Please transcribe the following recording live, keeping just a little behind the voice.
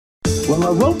Well,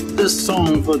 I wrote this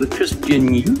song for the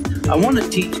Christian youth. I want to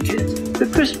teach kids the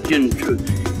Christian truth.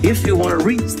 If you want to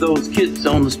reach those kids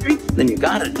on the street, then you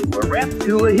gotta do a rap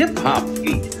to a hip-hop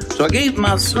beat. So I gave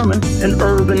my sermon an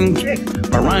urban kick.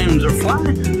 My rhymes are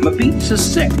fly, my beats are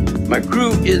sick. My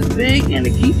crew is big and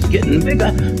it keeps getting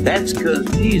bigger. That's 'cause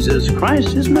Jesus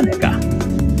Christ is my nigga.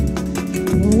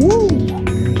 Woo!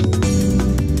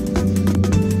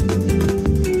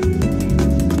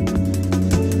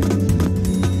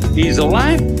 He's a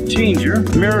life changer,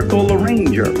 miracle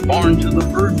arranger, born to the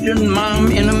virgin mom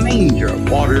in a manger.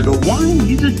 Water to wine,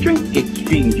 he's a drink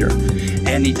exchanger,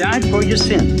 and he died for your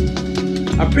sin.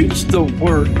 I preach the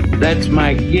word, that's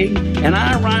my gig, and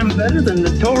I rhyme better than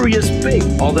Notorious Big.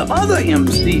 All the other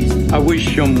MCs, I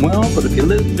wish them well, but if you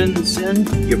live in sin,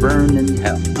 you burn in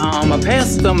hell. I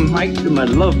pass the mic to my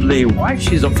lovely wife.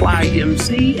 She's a fly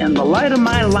MC and the light of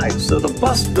my life. So to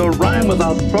bust a rhyme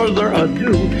without further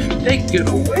ado, take it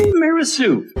away, Mary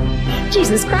Sue.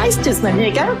 Jesus Christ is my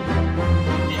nigga.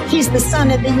 He's the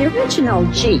son of the original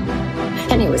G,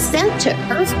 and he was sent to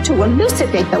earth to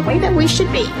elucidate the way that we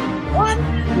should be. What?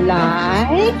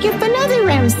 Like if another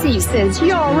MC says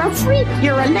you're a freak,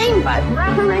 you're a lame butt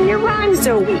rapper and your rhymes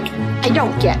are weak. I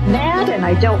don't get mad and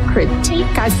I don't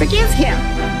critique, I forgive him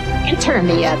and turn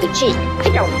the other cheek. I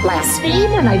don't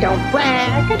blaspheme and I don't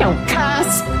brag, I don't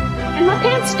cuss, and my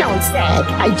pants don't sag.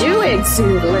 I do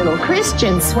exude a little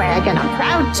Christian swag, and I'm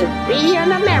proud to be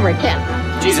an American.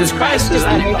 Jesus Christ is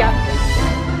our nigga.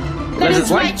 Let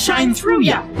his light shine through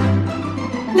ya.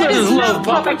 Let his love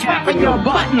pop a cap in your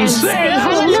butt and say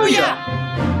hallelujah.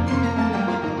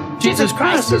 Jesus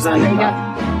Christ is our nigga.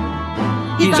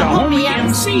 He's a homie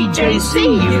MC,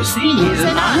 JC. You see, he's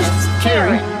an honest,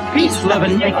 caring,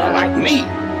 peace-loving nigga like me.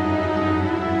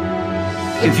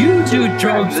 If you do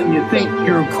drugs and you think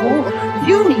you're cool,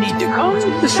 you need to come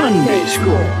to Sunday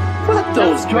school. Put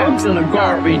those drugs in a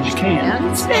garbage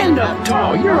can. Stand up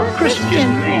tall, you're a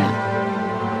Christian man.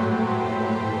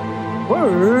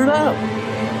 Word up.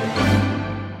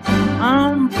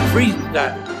 I'm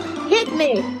freestyle. Hit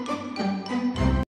me.